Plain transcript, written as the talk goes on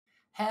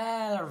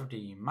Hello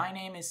everybody, my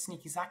name is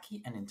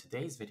sneakyzakki and in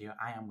today's video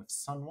I am with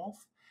Sunwolf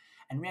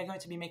and we are going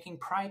to be making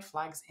pride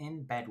flags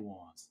in Bed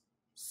Wars.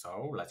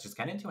 So let's just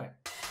get into it.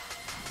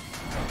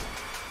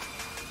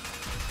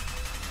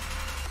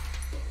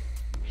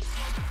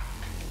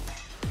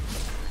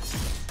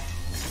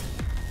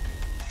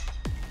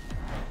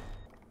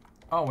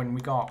 Oh, and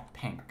we got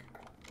pink.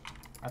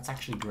 That's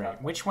actually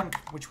great. Which one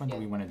do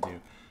we want to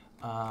do?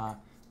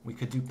 We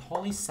could do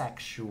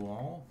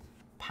polysexual,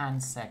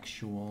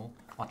 pansexual,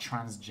 or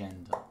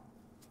transgender.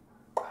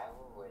 I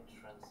will wear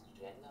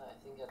transgender. I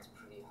think that's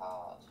pretty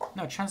hard.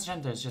 No,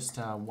 transgender is just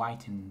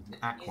white and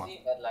aqua.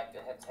 Easy, but like the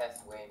head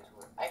has way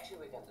too. Actually,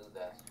 we can do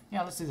that.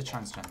 Yeah, let's do the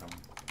transgender one.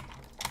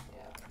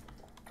 Yeah.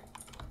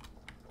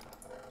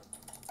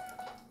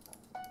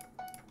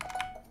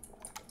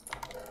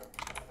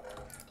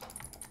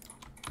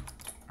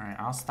 Alright,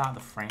 I'll start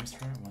the frames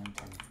for it. 1, 2,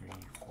 3,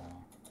 4.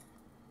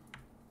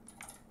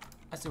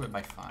 Let's do it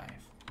by 5.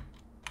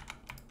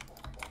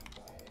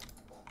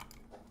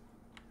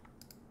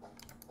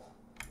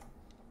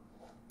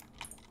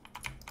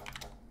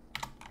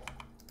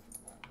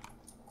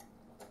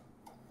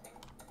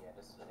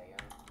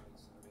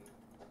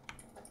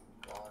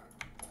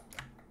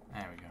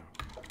 There we go.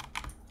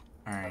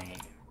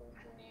 Alright.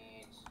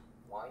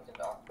 White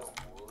and aqua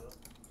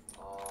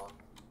wool.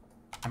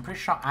 I'm pretty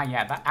sure,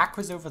 yeah, that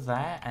aqua's over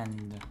there,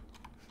 and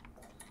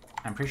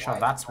I'm pretty sure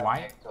that's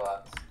white.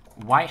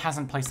 White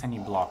hasn't placed any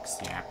blocks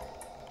yet.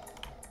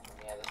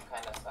 Yeah, this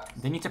kind of sucks.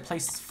 They need to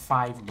place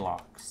 5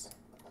 blocks.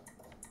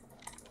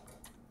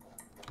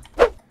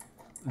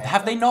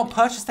 Have they not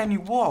purchased any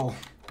wool?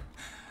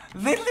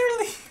 They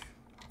literally...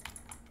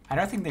 I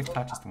don't think they've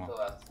purchased one.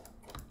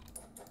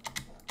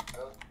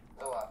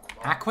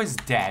 Aqua's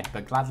dead,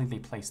 but gladly they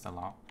placed a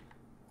lot.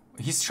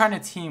 He's trying to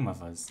team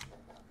with us.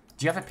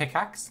 Do you have a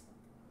pickaxe?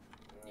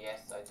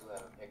 Yes, I do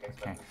have a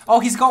pickaxe. Okay. Oh,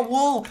 he's got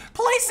wool!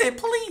 Place it,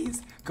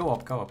 please! Go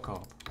up, go up, go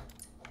up.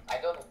 I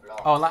don't have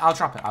blocks. Oh, I'll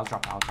drop it, I'll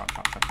drop it.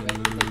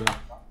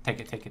 Take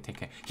it, take it,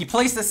 take it. He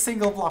placed a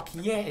single block,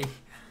 yay!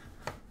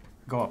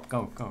 Go up,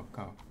 go, go,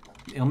 go.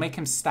 It'll make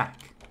him stack.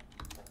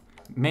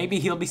 Maybe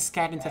he'll be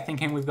scared into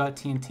thinking we've got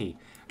TNT.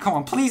 Come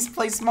on, please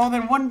place more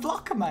than 1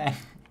 block, man.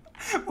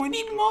 We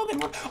need more than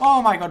 1.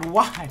 Oh my god,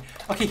 why?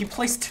 Okay, he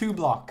placed 2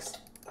 blocks.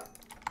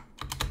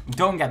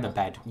 Don't get the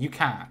bed. You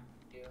can't.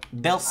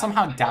 They'll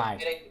somehow die. I'm not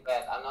getting the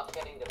bed. I'm not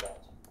getting the bed.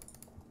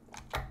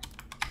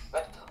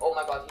 But, oh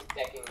my god, he's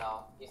stacking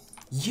now.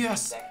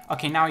 Yes! Stacking.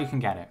 Okay, now you can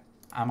get it.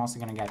 I'm also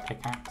gonna get a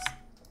pickaxe.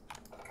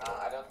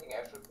 I don't think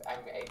I'm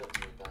able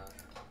to do that.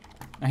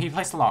 No, he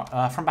placed a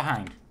lot. From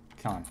behind.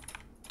 Kill him.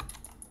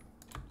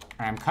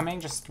 Alright, I'm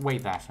coming. Just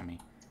wait there for me.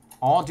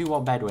 Or do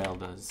what Bedwell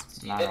does.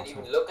 He didn't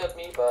even look at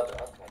me, but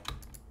okay.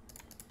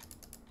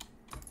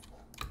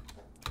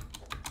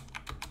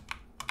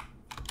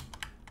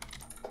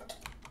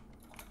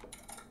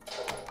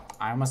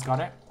 I almost got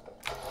it.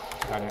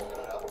 Got it.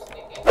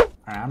 Alright,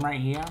 I'm right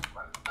here.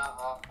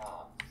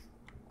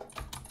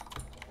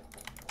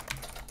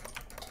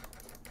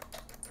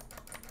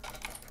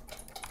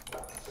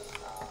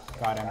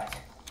 Got him.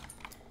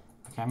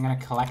 Okay, I'm gonna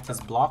collect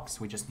his blocks.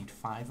 We just need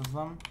 5 of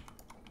them.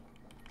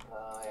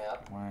 Yeah.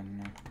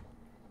 1,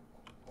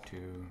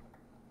 2,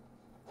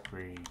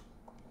 3,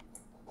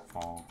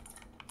 4,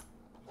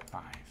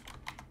 5.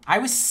 I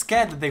was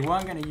scared that they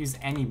weren't gonna use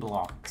any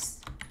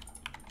blocks.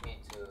 Me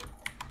too.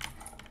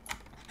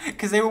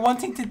 Because they were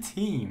wanting to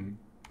team.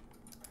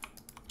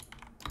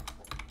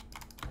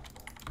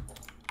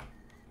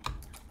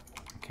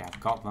 Okay, I've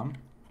got them.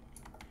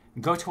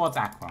 Go towards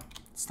aqua.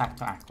 Stack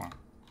to aqua.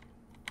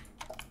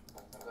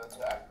 I'm going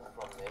to aqua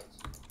from mid.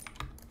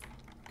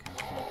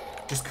 Okay.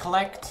 Just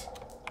collect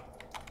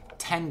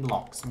 10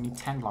 blocks. We need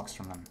 10 blocks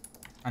from them.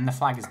 And the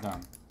flag is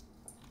done.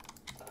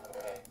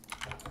 Okay.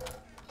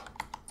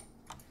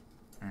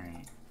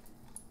 Alright.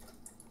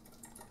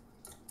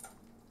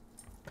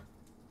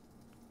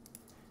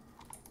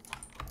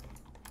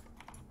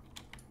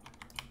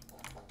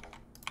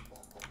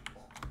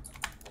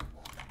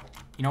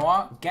 You know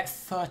what? Get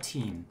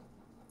 13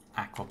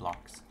 aqua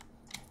blocks.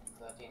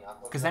 13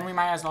 aqua. Because then we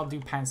might as well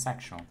do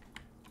pansexual.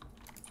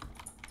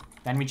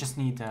 Then we just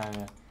need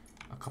a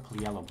couple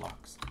of yellow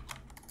blocks.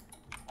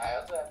 I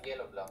also have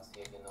yellow blocks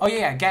here, you know. Oh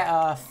yeah, get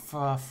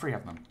 3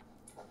 of them.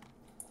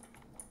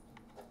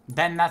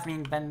 Then that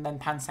means then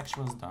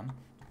pansexual is done.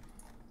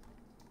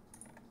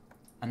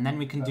 And then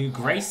we can do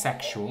grey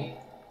sexual.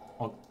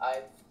 Or I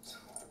have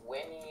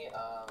 20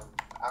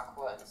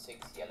 aqua and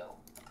 6 yellow.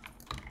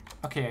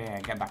 okay, yeah,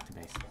 get back to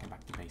base. Get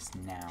back to base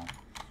now.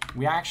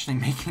 We are actually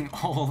making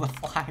all the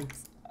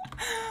flags.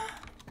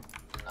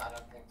 I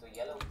don't think so.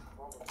 Yellow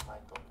probably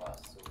might go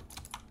fast soon.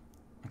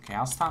 Okay,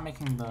 I'll start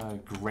making the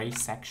grey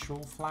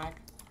sexual flag.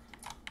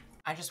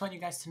 I just want you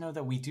guys to know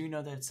that we do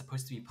know that it's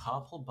supposed to be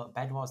purple, but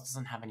Bed Wars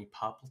doesn't have any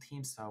purple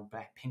teams, so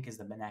pink is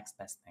the next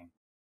best thing.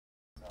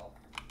 So.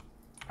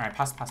 Alright,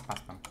 pass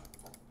them.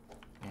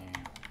 Yeah.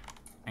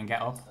 And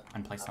get up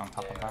and place it on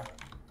top of that.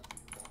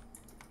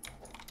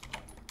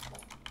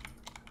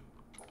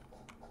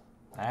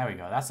 There we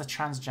go. That's a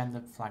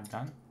transgender flag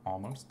done.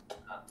 Almost.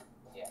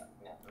 Yeah,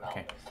 no.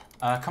 Okay.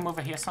 Come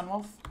over here,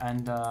 Sunwolf,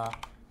 and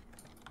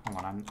hold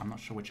on, I'm not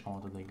sure which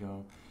order they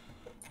go.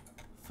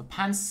 For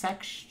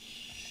pansexual...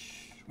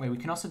 Wait, we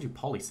can also do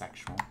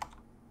polysexual.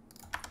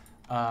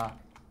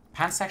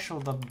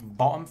 Pansexual, the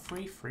bottom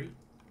three,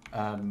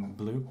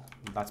 blue.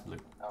 That's blue.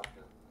 Oh,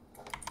 blue.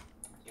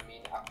 You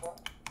mean aqua?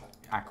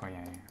 Aqua,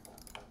 yeah.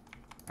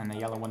 And the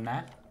yellow one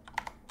there.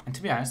 And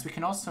to be honest, we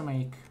can also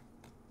make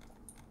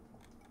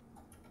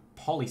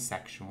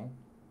polysexual.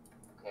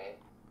 Okay.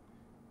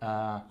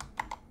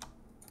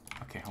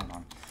 Okay, hold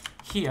on.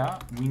 Here,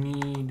 we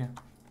need...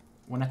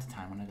 One at a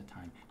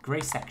time.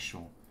 Grey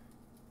sexual.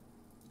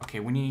 Okay,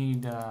 we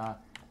need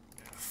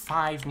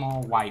 5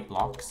 more white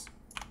blocks.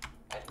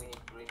 And we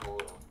need green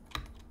wool.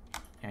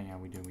 Yeah,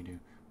 we do.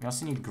 We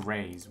also need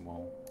greys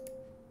wool.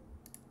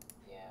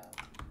 Yeah.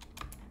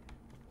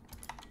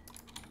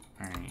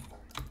 Alright.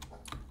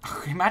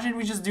 Imagine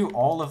we just do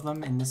all of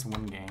them in this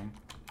one game.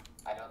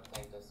 I don't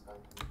think this is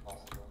going to be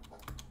possible.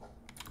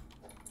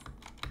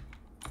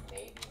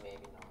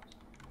 Maybe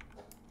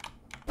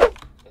not.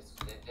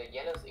 The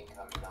yellow's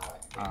incoming now, I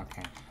think.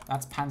 Okay,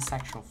 that's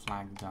pansexual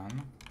flag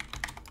done.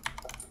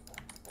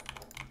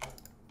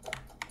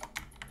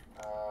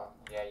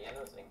 Yeah,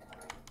 yellow's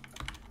incoming.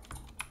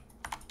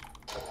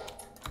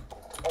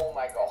 Oh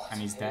my god. And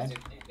he's dead? Did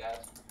you see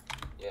that?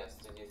 Yes,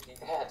 did you see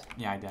that?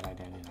 Yeah, I did.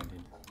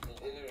 He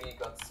literally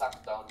got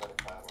sucked down by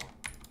the fireball.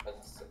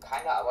 That's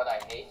kinda what I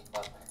hate,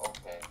 but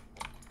okay.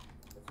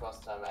 The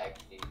first time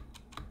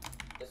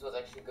this was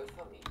actually good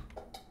for me.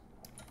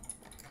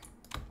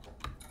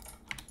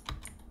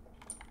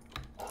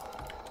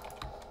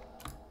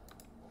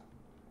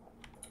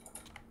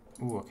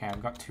 Ooh, okay,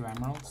 I've got 2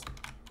 emeralds.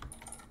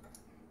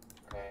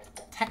 Okay.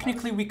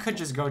 Technically, we could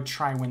just go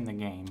try win the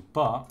game,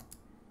 but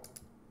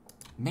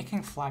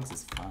making flags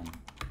is fun.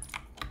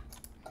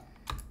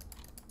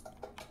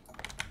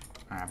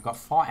 Alright, I've got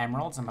 4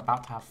 emeralds. I'm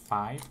about to have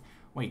 5.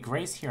 Wait,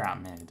 Gray's here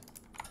at mid.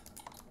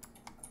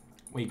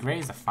 Wait,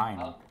 Gray's the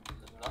final.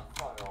 Not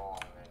for long,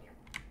 man.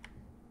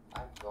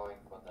 I'm going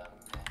for them.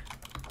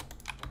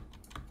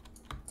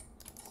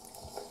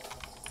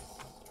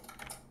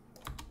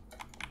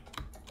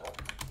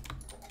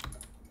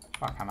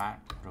 Fuck, I'm out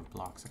of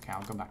blocks. Okay,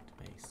 I'll go back to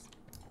base.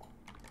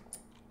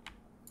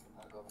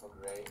 I'll go for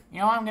Gray. You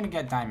know, I'm gonna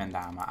get diamond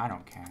armor. I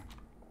don't care.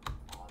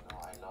 Oh no,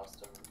 I lost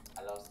him.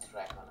 I lost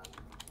track on him.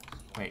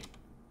 Wait.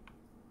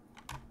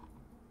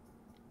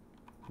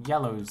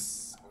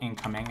 Yellow's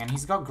incoming, and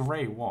he's got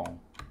grey wool.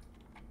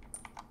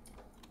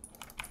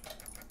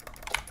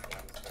 Yeah,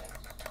 he's dead.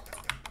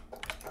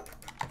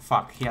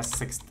 Fuck, he has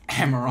 6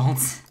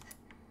 emeralds.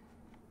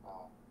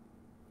 Oh.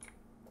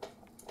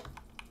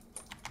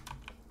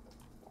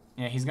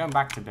 Yeah, he's going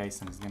back to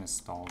base and he's gonna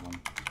stall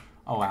them.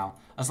 Oh well.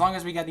 As long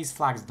as we get these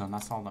flags done,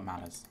 that's all that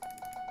matters.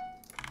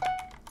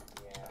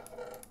 Yeah.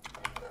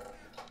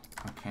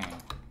 Okay.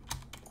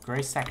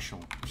 Grey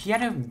sexual. He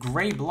had a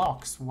grey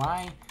blocks.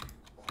 Why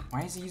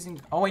is he using...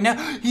 Oh wait, no!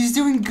 He's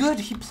doing good!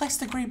 He placed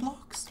the grey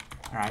blocks!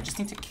 Alright, I just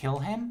need to kill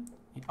him.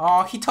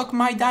 Oh, he took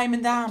my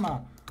diamond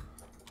armor!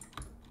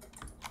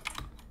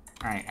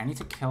 Alright, I need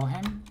to kill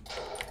him.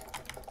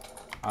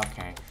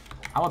 Okay.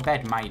 Our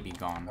bed might be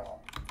gone.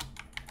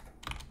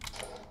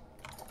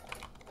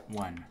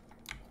 1.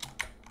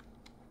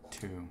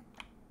 2.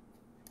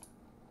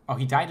 Oh,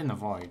 he died in the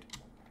void.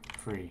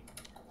 3.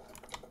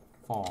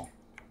 4.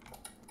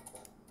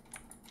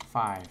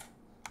 5.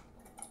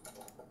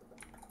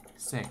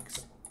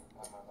 6.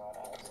 Oh my god,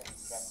 I was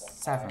trapped at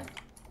 7.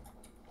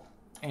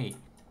 8.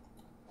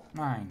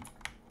 9.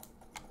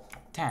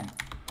 10.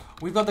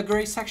 We've got the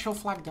grey sexual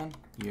flag done.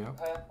 Yep.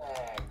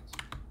 Perfect.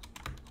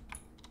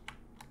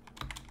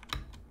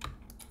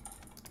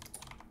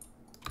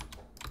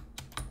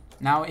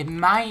 Now, it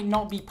might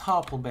not be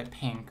purple but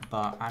pink,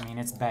 but I mean,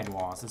 it's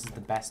bedwars. This is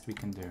the best we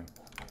can do.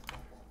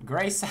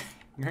 Grey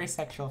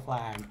sexual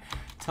flag.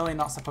 Totally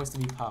not supposed to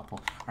be purple.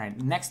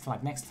 Alright, next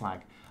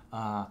flag.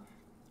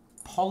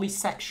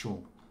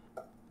 Polysexual.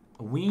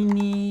 We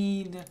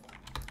need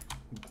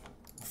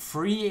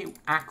 3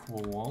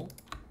 aqua wool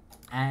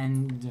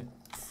and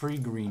 3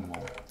 green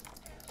wool.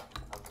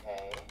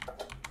 Okay.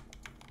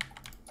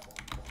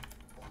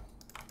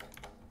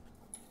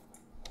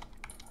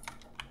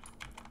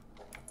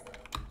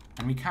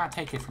 And we can't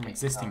take it from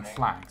existing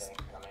flags.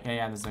 Coming.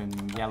 Yeah, there's a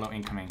yellow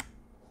incoming.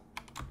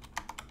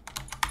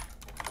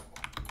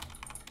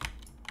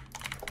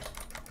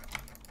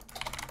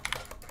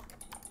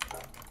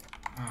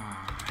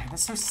 Ah,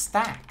 that's so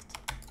stacked.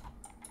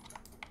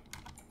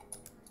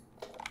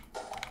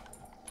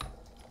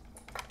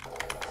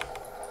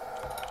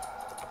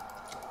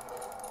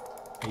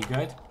 Are you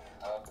good?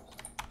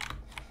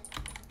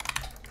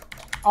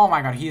 Oh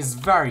my god, he is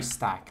very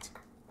stacked.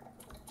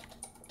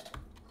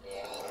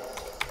 Yeah.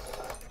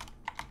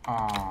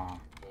 Aw.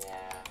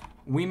 Yeah.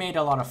 We made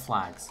a lot of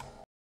flags.